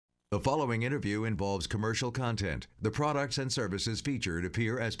The following interview involves commercial content. The products and services featured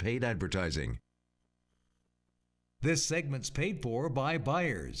appear as paid advertising. This segment's paid for by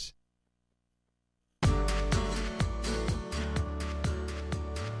Beyers.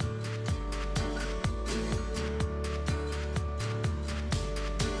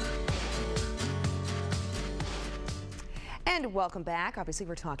 And welcome back. Obviously,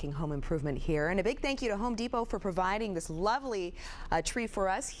 we're talking home improvement here. And a big thank you to Home Depot for providing this lovely tree for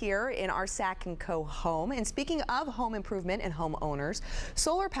us here in our Sac and Co home. And speaking of home improvement and homeowners,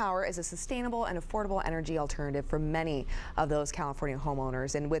 solar power is a sustainable and affordable energy alternative for many of those California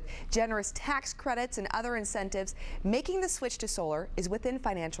homeowners. And with generous tax credits and other incentives, making the switch to solar is within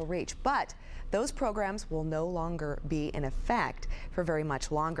financial reach. But those programs will no longer be in effect for very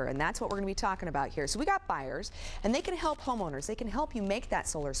much longer. And that's what we're going to be talking about here. So we got Beyers, and they can help homeowners. They can help you make that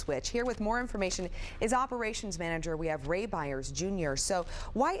solar switch. Here with more information is Operations Manager. We have Ray Beyers Jr. So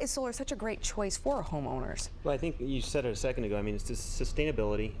why is solar such a great choice for homeowners? Well, I think you said it a second ago. I mean, it's the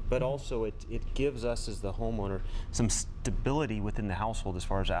sustainability, but also it gives us as the homeowner some stability within the household as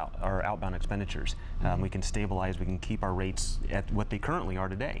far as our outbound expenditures. We can stabilize, we can keep our rates at what they currently are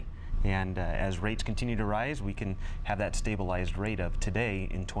today. And as rates continue to rise, we can have that stabilized rate of today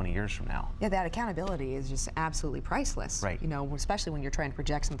in 20 years from now. Yeah, that accountability is just absolutely priceless. Right. You know, especially when you're trying to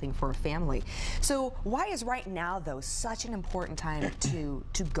project something for a family. So why is right now, though, such an important time to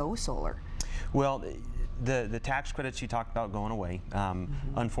go solar? Well, the tax credits you talked about going away.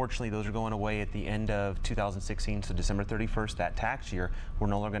 Unfortunately, those are going away at the end of 2016, so December 31st, that tax year, we're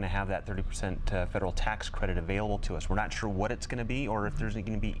no longer going to have that 30% federal tax credit available to us. We're not sure what it's going to be or if there's going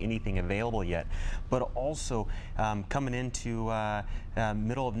to be anything available yet. But also, coming into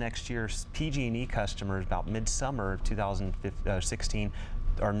middle of next year, PG&E customers, about midsummer 2016,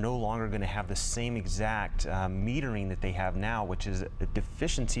 are no longer going to have the same exact metering that they have now, which is a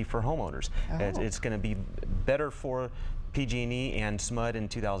deficiency for homeowners. It's going to be better for PG&E and SMUD in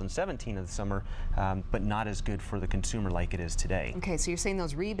 2017 of the summer, but not as good for the consumer like it is today. Okay, so you're saying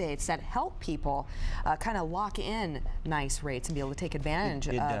those rebates that help people kind of lock in nice rates and be able to take advantage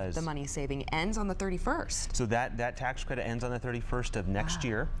of the money saving ends on the 31st. So that tax credit ends on the 31st of next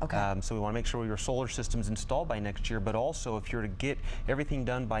year. Okay. So we want to make sure your solar system's installed by next year, but also if you're to get everything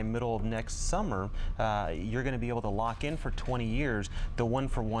done by middle of next summer, you're going to be able to lock in for 20 years the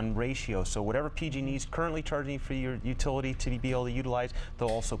 1-for-1 ratio. So whatever PG&E is currently charging for your utility to be able to utilize, they'll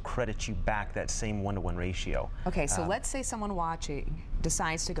also credit you back that same 1-to-1 ratio. Okay, so let's say someone watching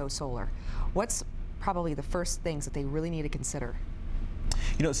decides to go solar. What's probably the first things that they really need to consider?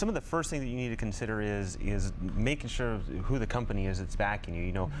 You know, some of the first thing that you need to consider is making sure who the company is that's backing you.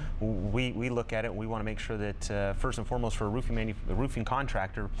 You know, we look at it and we want to make sure that first and foremost for a roofing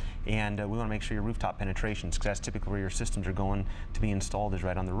contractor, and we want to make sure your rooftop penetrations, because that's typically where your systems are going to be installed, is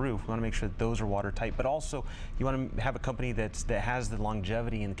right on the roof. We want to make sure that those are watertight, but also you want to have a company that has the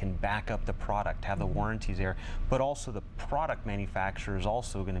longevity and can back up the product, have the warranties there, but also the product manufacturer is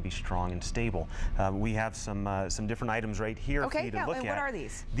also going to be strong and stable. We have some different items right here for you to look at. What are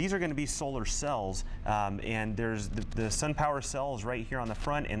these? These are going to be solar cells, and there's the SunPower cells right here on the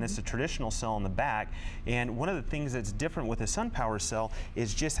front, and this is a traditional cell on the back. And one of the things that's different with a SunPower cell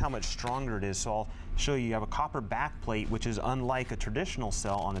is just how much stronger it is. So I'll show you. You have a copper backplate, which is unlike a traditional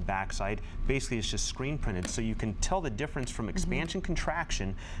cell on the back side. Basically, it's just screen printed, so you can tell the difference from expansion,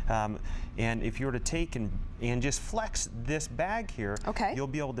 contraction, and if you were to take and just flex this bag here, you'll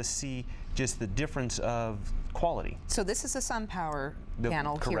be able to see just the difference of quality. So this is a SunPower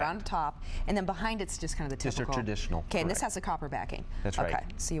panel here on top, and then behind it's just kind of the typical. Just a traditional. Okay, and this has a copper backing. That's right. Okay,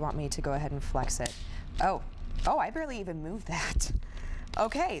 so you want me to go ahead and flex it. Oh, I barely even moved that.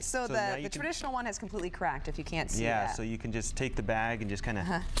 Okay, so the traditional one has completely cracked, if you can't see that. Yeah, so you can just take the bag and just kind of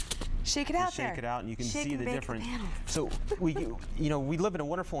shake it out there. Shake it out, and you can see the difference. So we live in a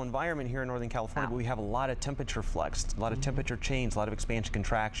wonderful environment here in Northern California, but we have a lot of temperature flux, a lot of temperature change, a lot of expansion,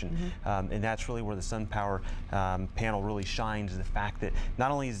 contraction, and that's really where the SunPower panel really shines. Is the fact that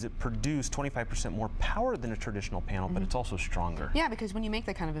not only does it produce 25% more power than a traditional panel, but it's also stronger. Yeah, because when you make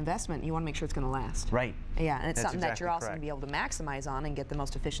that kind of investment, you want to make sure it's going to last. Right. Yeah, and it's something that you're also going to be able to maximize on and get the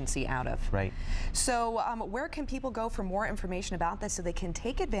most efficiency out of. Right. So where can people go for more information about this so they can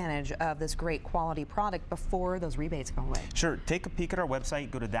take advantage of this great quality product before those rebates go away? Sure. Take a peek at our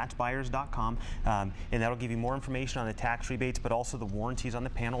website. Go to thatsbeyers.com, and that'll give you more information on the tax rebates, but also the warranties on the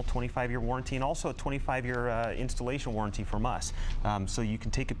panel, 25-year warranty, and also a 25-year installation warranty from us. So you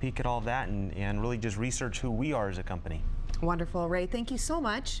can take a peek at all of that and really just research who we are as a company. Wonderful, Ray. Thank you so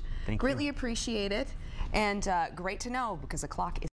much. Thank you. Greatly appreciate it. And great to know, because the clock is